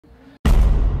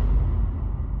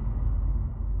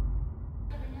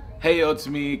Hey, yo, it's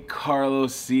me,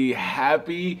 Carlos C.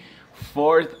 Happy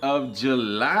 4th of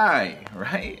July,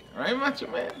 right? Right, Macho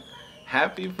Man?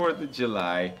 Happy 4th of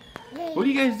July. What are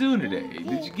you guys doing today?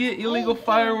 Did you get illegal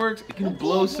fireworks? It can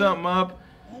blow something up.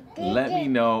 Let me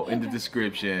know in the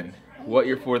description what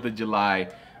your 4th of July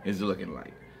is looking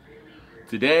like.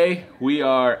 Today, we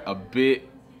are a bit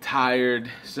tired.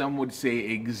 Some would say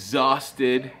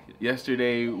exhausted.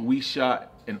 Yesterday, we shot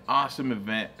an awesome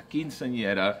event, a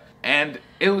quinceañera, and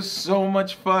it was so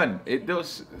much fun. There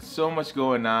was so much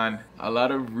going on, a lot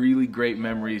of really great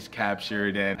memories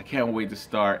captured, and I can't wait to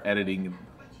start editing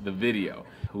the video.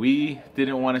 We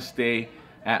didn't want to stay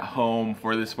at home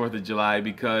for this 4th of July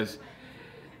because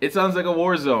it sounds like a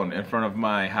war zone in front of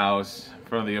my house, in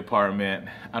front of the apartment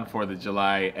on 4th of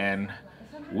July, and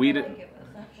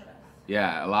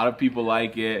yeah, a lot of people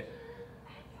like it.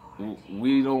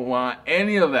 We don't want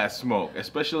any of that smoke,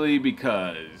 especially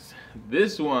because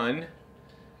this one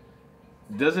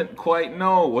doesn't quite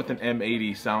know what an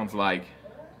M80 sounds like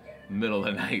middle of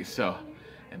the night,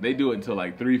 and they do it until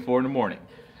like 3, 4 in the morning.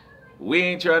 We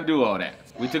ain't trying to do all that.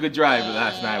 We took a drive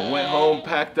last night, went home,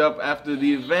 packed up after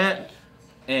the event,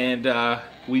 and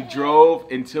we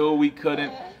drove until we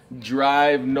couldn't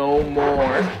drive no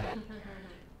more.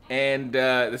 And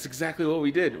that's exactly what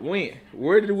we did.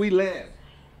 Where did we land?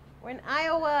 We're in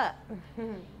Iowa.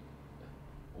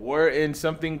 We're in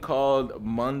something called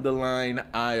Mundelein,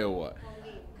 Iowa.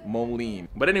 Moline.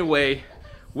 But anyway,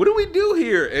 what do we do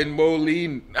here in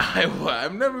Moline, Iowa?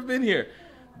 I've never been here.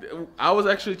 I was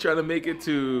actually trying to make it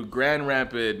to Grand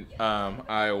Rapids,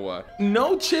 Iowa.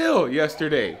 No chill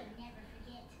yesterday.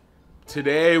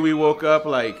 Today we woke up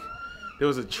like there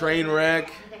was a train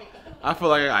wreck. I feel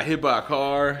like I got hit by a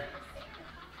car.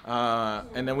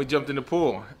 And then we jumped in the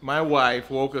pool. My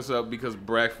wife woke us up because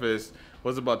breakfast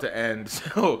was about to end.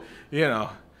 So, you know,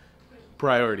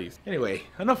 priorities. Anyway,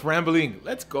 enough rambling.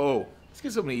 Let's go. Let's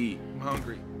get something to eat. I'm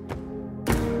hungry.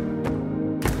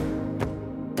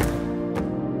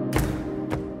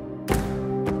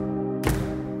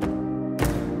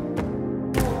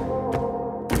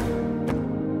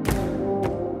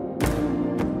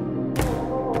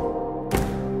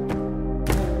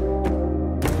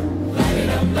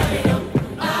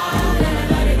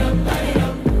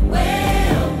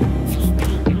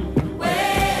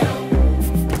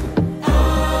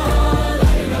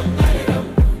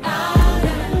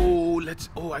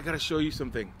 I gotta show you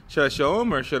something. Should I show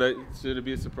him or should it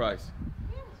be a surprise?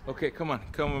 Okay, come on,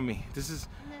 come with me. This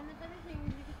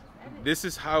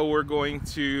is how we're going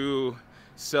to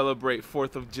celebrate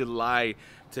 4th of July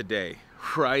today,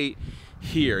 right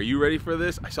here. You ready for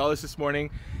this? I saw this morning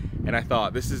and I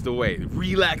thought this is the way.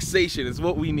 Relaxation is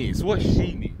what we need. It's what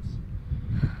she needs.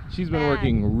 She's been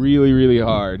working really, really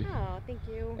hard. Oh, thank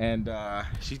you. And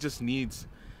she just needs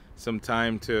some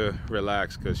time to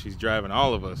relax because she's driving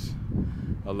all of us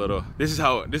a little. This is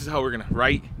how we're gonna,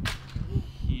 right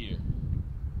here.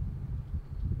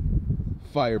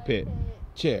 Fire pit,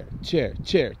 chair.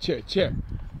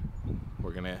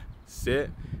 We're gonna sit,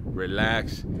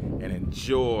 relax, and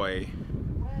enjoy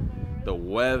the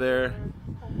weather.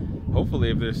 Hopefully,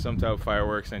 if there's some type of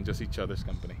fireworks and just each other's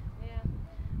company,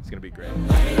 it's gonna be great.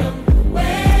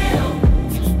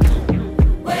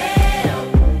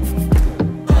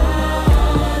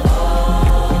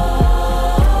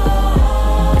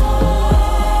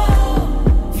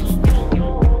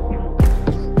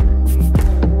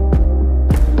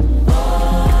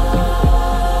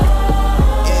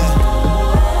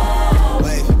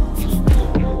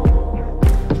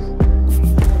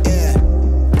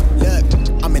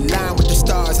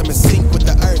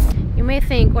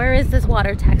 Where is this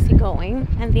water taxi going?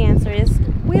 And the answer is,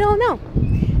 we don't know.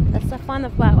 That's the fun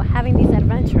about having these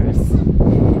adventures,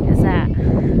 is that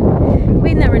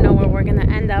we never know where we're gonna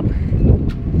end up.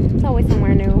 It's always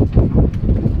somewhere new.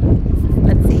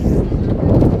 Let's see.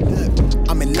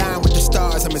 I'm in line with the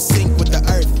stars, I'm in sync with the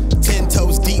earth. 10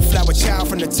 toes deep, flower child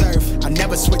from the turf. I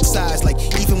never switch sides, like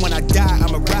even when I die,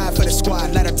 I'm a ride for the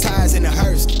squad, let her ties in the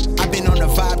hearse. I've been on the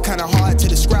vibe, kinda hard to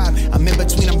describe. I'm in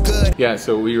between, I'm good. Yeah,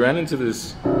 so we ran into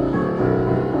this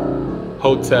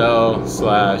hotel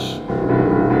slash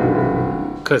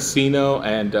casino,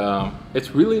 and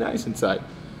it's really nice inside.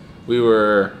 We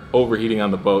were overheating on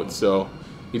the boat, so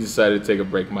we decided to take a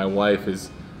break. My wife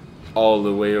is all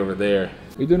the way over there.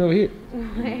 What are you doing over here?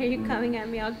 Why are you coming at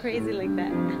me all crazy like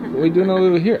that? What are you doing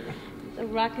over here? The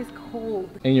rock is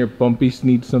cold. And your bumpies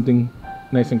need something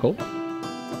nice and cold?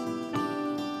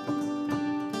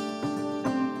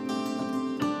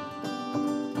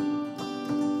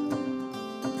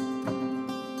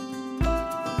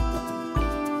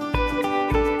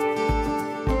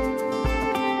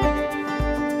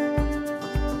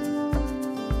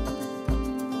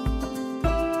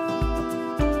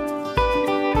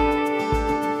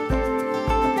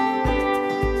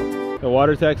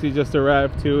 water taxi just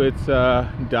arrived to its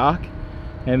dock,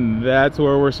 and that's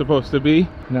where we're supposed to be.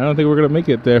 And I don't think we're gonna make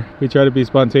it there. We try to be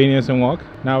spontaneous and walk.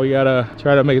 Now we gotta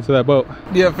try to make it to that boat.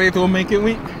 Yeah, Faith will make it,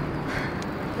 we?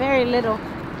 Very little.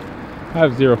 I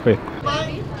have zero faith.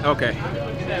 Okay,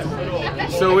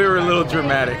 so we were a little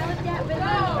dramatic.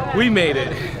 We made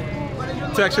it.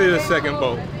 It's actually the second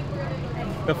boat.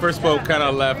 The first boat kind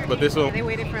of left, but this one, They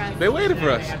waited for us. they waited for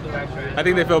us. I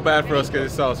think they felt bad for us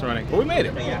because they saw us running, but we made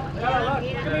it. Look at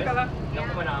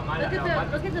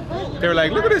the boat. They were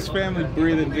like, look at this family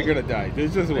breathing, they're gonna die.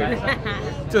 Just wait.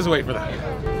 Just wait for that.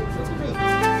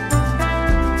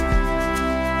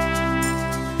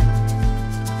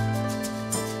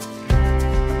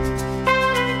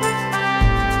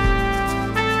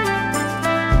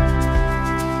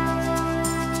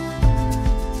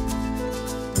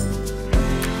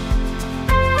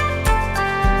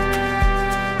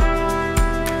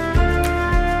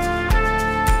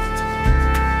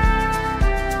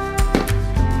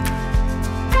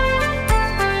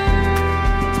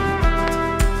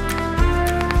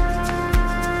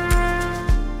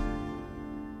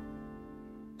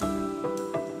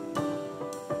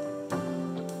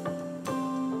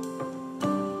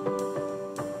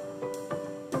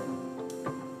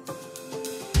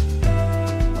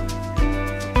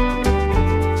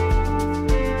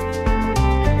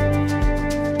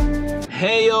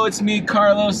 Hey yo, it's me,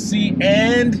 Carlos C,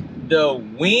 and the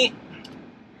Wink.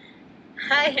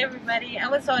 Hi everybody. I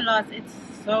was so lost. It's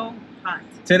so hot.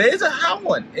 Today's a hot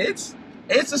one. It's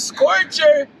a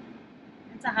scorcher.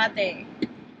 It's a hot day.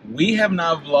 We have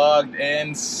not vlogged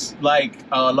in like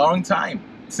a long time,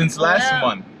 since last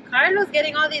month. Carlos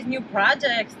getting all these new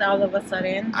projects all of a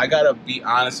sudden. I gotta be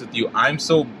honest with you, I'm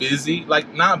so busy,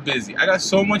 like not busy. I got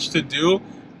so much to do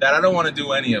that I don't want to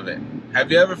do any of it.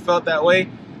 Have you ever felt that way?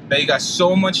 That you got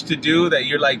so much to do that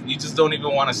you're like, you just don't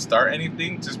even want to start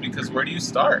anything just because where do you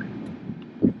start?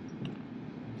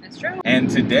 That's true. And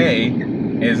today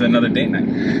is another date night.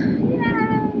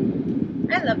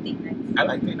 Yeah. I love date nights. I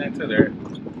like date night too. There.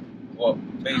 Well,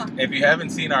 if you haven't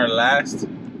seen our last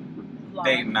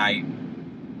date night.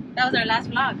 That was our last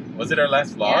vlog. Was it our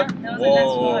last vlog? Yeah, that was our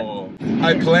last vlog.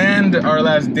 I planned our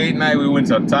last date night. We went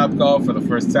to Topgolf for the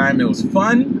first time. It was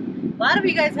fun. A lot of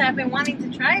you guys have been wanting to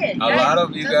try it. A lot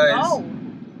of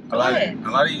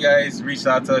you guys reached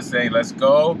out to us saying, let's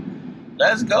go.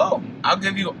 Let's go. I'll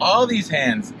give you all these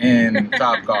hands in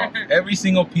Topgolf. Every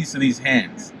single piece of these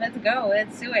hands. Let's go.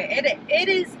 Let's do it. It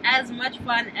is as much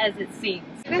fun as it seems.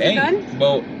 Hey,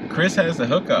 well, Chris has the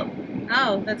hookup.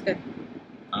 Oh, that's good.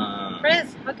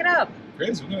 Chris, hook it up.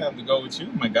 Chris, we're going to have to go with you,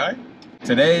 my guy.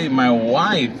 Today, my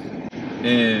wife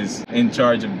is in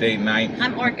charge of date night.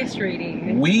 I'm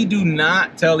orchestrating. We do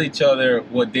not tell each other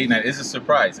what date night is. A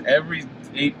surprise. Every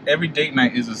date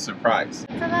night is a surprise.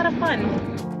 It's a lot of fun.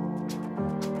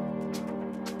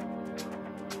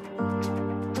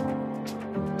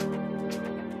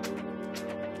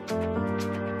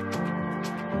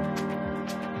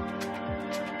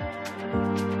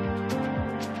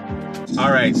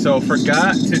 Alright, so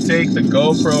forgot to take the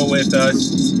GoPro with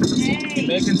us. Hey,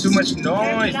 making too much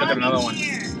noise. Look at another one.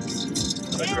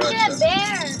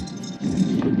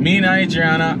 Me and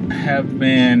Adriana have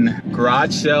been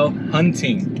garage sale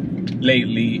hunting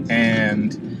lately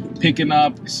and picking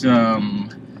up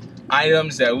some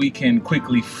items that we can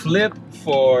quickly flip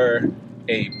for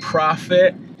a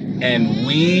profit. And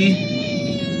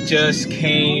we just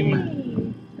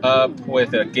came up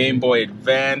with a Game Boy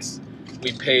Advance.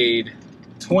 We paid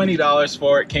 $20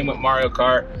 for it, came with Mario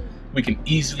Kart. We can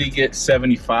easily get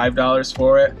 $75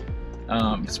 for it.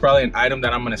 It's probably an item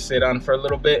that I'm gonna sit on for a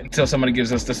little bit until somebody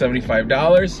gives us the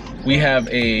 $75. We have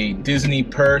a Disney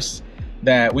purse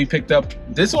that we picked up.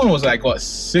 This one was like, what,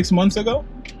 6 months ago?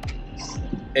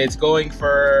 It's going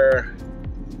for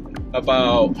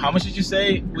about, how much did you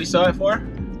say we saw it for?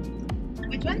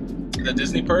 Which one? The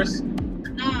Disney purse?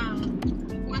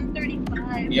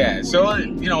 $135. Yeah, so,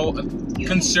 you know,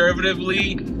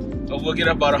 conservatively, we'll get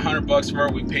about $100 for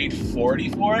it. We paid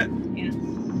 $40 for it. Yeah.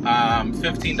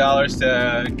 $15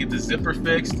 to get the zipper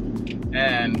fixed,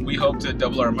 and we hope to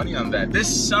double our money on that. This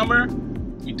summer,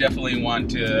 we definitely want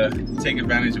to take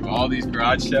advantage of all these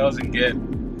garage sales and get,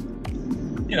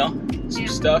 you know, some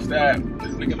stuff that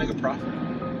we can make a profit.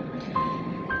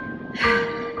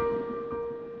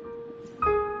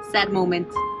 Sad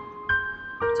moment.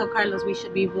 So Carlos, we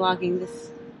should be vlogging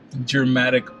this.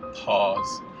 Dramatic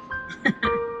pause.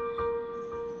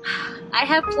 I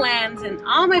have plans, and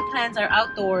all my plans are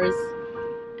outdoors.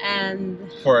 And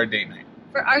for our date night.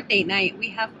 For our date night,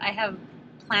 I have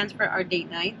plans for our date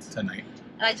night Tonight.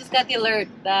 And I just got the alert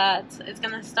that it's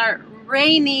gonna start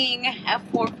raining at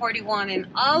 4:41, and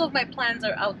all of my plans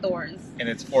are outdoors. And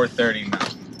it's 4:30 now.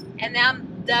 And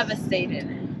I'm devastated.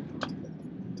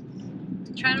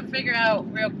 Trying to figure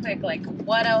out real quick, like,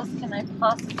 what else can I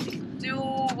possibly do?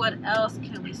 What else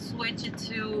can we switch it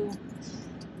to?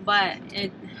 But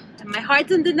my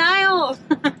heart's in denial.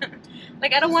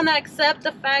 Like, I don't want to accept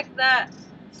the fact that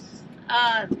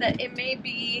that it may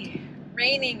be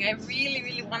raining. I really,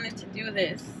 really wanted to do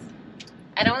this.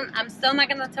 I'm still not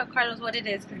gonna tell Carlos what it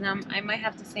is, because I might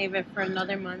have to save it for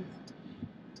another month.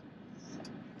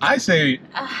 I say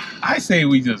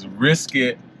we just risk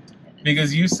it,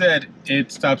 because you said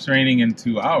it stops raining in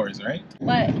 2 hours, right?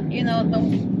 But you know,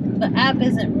 the app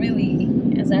isn't really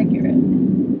as accurate.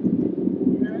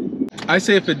 You know? I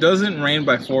say if it doesn't rain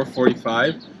by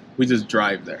 4:45, we just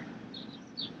drive there.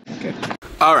 Okay.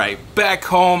 All right, back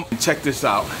home. Check this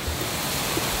out.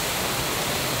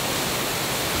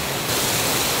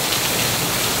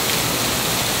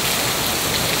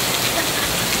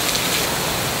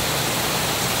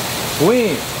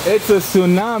 Wait, it's a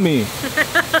tsunami.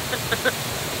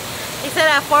 He said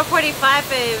at 4:45,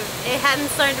 if it hadn't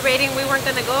started raining, we weren't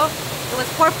gonna go. It was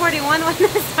 4:41 when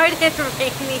it started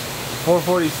raining.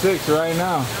 4:46 right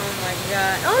now. Oh my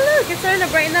god! Oh look, it's starting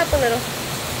to brighten up a little.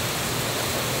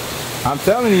 I'm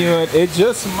telling you, it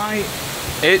just might.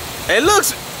 It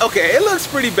looks okay. It looks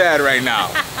pretty bad right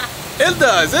now. It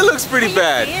does. It looks pretty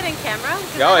bad. Can you see it in camera?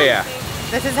 Oh yeah.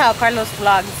 This is how Carlos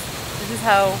vlogs. This is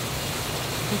how.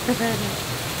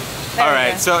 All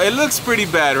right, so it looks pretty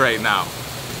bad right now.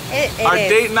 Our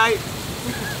date night.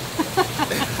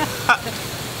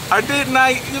 Our date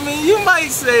night. I mean, you might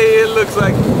say it looks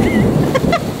like.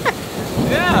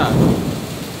 Yeah.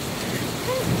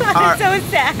 I'm so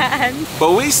sad.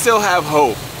 But we still have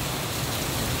hope.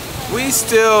 We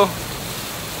still.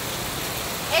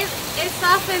 It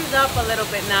softens up a little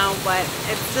bit now, but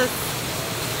it's just.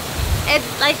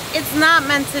 It's not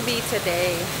meant to be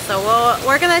today. So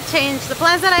we're gonna change the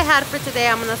plans that I had for today.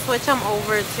 I'm gonna switch them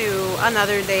over to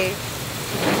another day.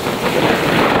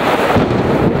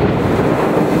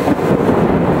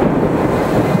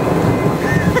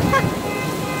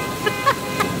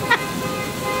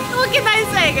 What can I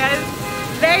say, guys?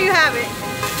 There you have it.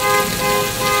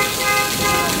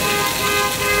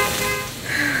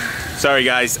 Sorry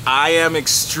guys, I am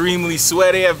extremely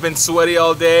sweaty. I've been sweaty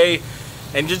all day.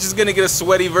 And you're just gonna get a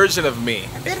sweaty version of me.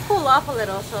 It did cool off a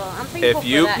little, so I'm thankful if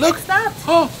you for that. look, It stopped.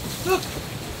 Oh, look,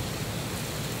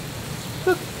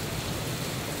 look,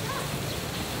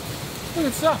 look,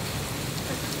 it stopped.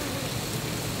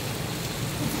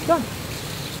 It's done.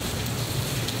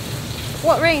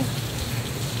 What rain?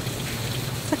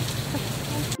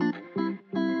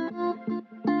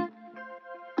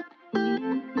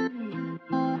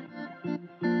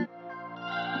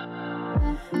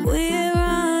 We're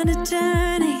on a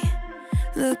journey,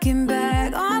 looking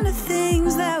back on the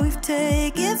things that we've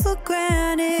taken for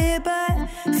granted, but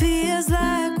feels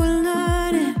like we're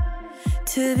learning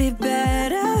to be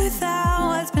better without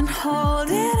what's been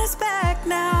holding us back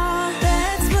now.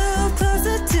 Let's move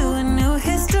closer to a new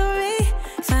history,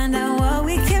 find out what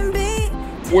we can be.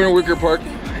 We're in Wicker Park,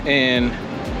 and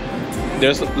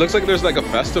looks like there's like a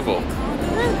festival.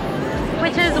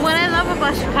 Which is what I love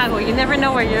about Chicago. You never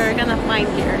know where you're gonna find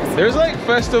here. There's like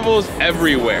festivals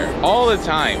everywhere, all the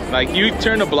time. Like you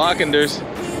turn a block and there's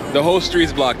the whole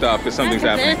street's blocked off because something's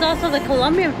happening. There's also the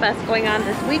Colombian Fest going on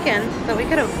this weekend, so we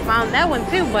could have found that one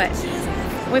too, but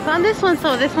we found this one,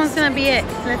 so this one's gonna be it.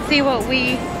 Let's see what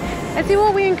we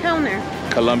encounter.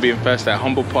 Colombian Fest at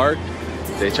Humboldt Park.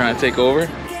 They trying to take over.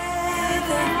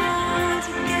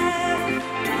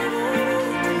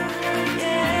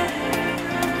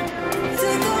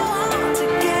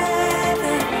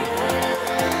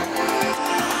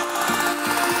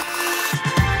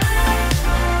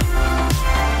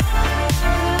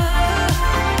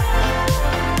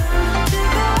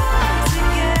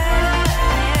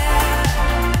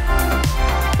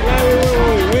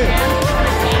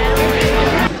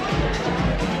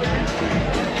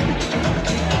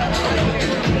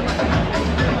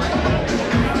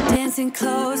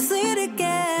 Closely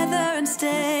together and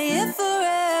staying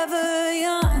forever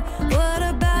young. What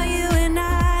about you and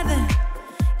I then?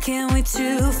 Can we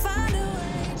two find a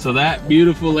way? So that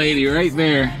beautiful lady right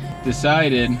there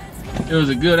decided it was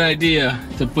a good idea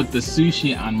to put the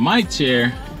sushi on my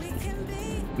chair,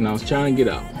 and I was trying to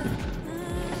get up.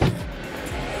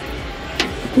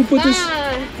 Who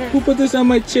put this on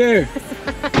my chair?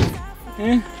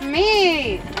 Eh?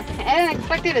 Me! I didn't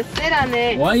expect you to sit on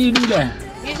it. Why you do that?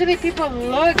 Usually people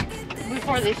look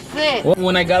before they sit. Well,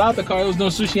 when I got out the car, there was no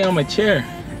sushi on my chair.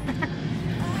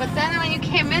 But then when you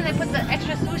came in, they put the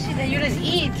extra sushi that you didn't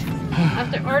eat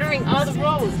after ordering all the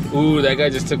rolls. Ooh, that guy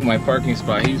just took my parking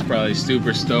spot. He's probably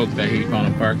super stoked that he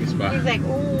found a parking spot. He's like,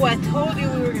 oh, I told you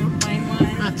we were gonna find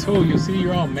one. I told you, see,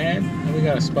 you're all mad, and we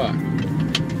got a spot.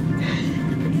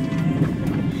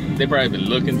 They've probably been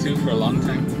looking to for a long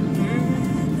time.